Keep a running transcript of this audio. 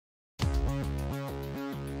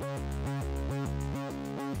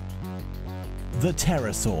The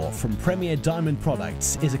Terrasaur from Premier Diamond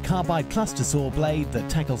Products is a carbide cluster saw blade that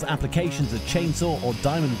tackles applications a chainsaw or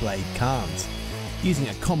diamond blade can't. Using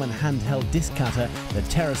a common handheld disc cutter, the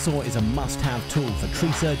Terrasaur is a must-have tool for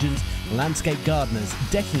tree surgeons, landscape gardeners,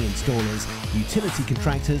 decking installers, utility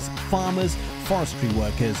contractors, farmers, forestry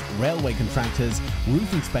workers, railway contractors,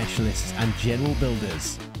 roofing specialists and general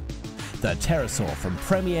builders. The Terrasaur from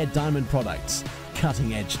Premier Diamond Products,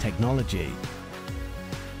 cutting-edge technology.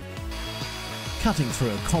 Cutting through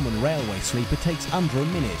a common railway sleeper takes under a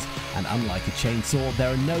minute, and unlike a chainsaw,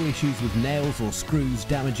 there are no issues with nails or screws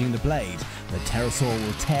damaging the blade. The Terrasaur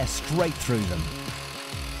will tear straight through them.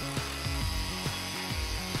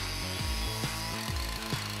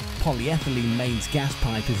 Polyethylene mains gas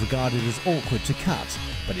pipe is regarded as awkward to cut,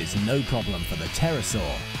 but it's no problem for the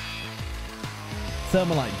Terrasaur.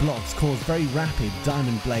 Thermalite blocks cause very rapid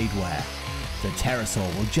diamond blade wear. The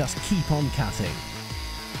Terrasaur will just keep on cutting.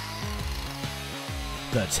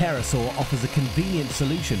 The Terrasaur offers a convenient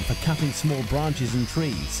solution for cutting small branches and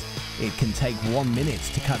trees. It can take 1 minute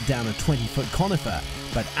to cut down a 20-foot conifer,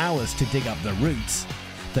 but hours to dig up the roots.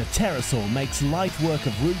 The Terrasaur makes light work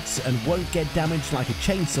of roots and won't get damaged like a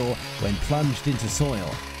chainsaw when plunged into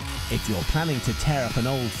soil. If you're planning to tear up an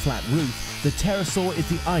old flat roof, the Terrasaur is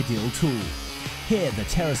the ideal tool. Here, the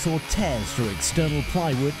Terrasaur tears through external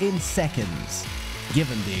plywood in seconds.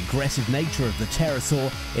 Given the aggressive nature of the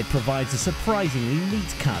Terrasaur, it provides a surprisingly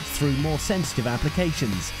neat cut through more sensitive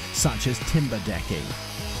applications, such as timber decking.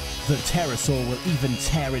 The Terrasaur will even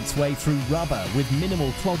tear its way through rubber with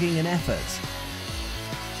minimal clogging and effort.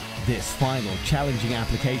 This final challenging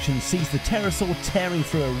application sees the Terrasaur tearing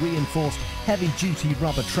through a reinforced heavy-duty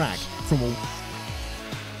rubber track from a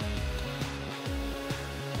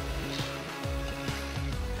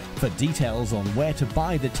For details on where to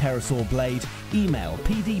buy the Terrasaur blade, email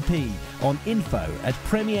PDP on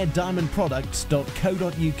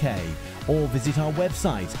info@premierdiamondproducts.co.uk or visit our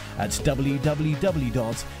website at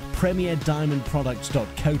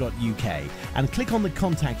www.premierdiamondproducts.co.uk and click on the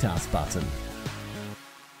Contact Us button.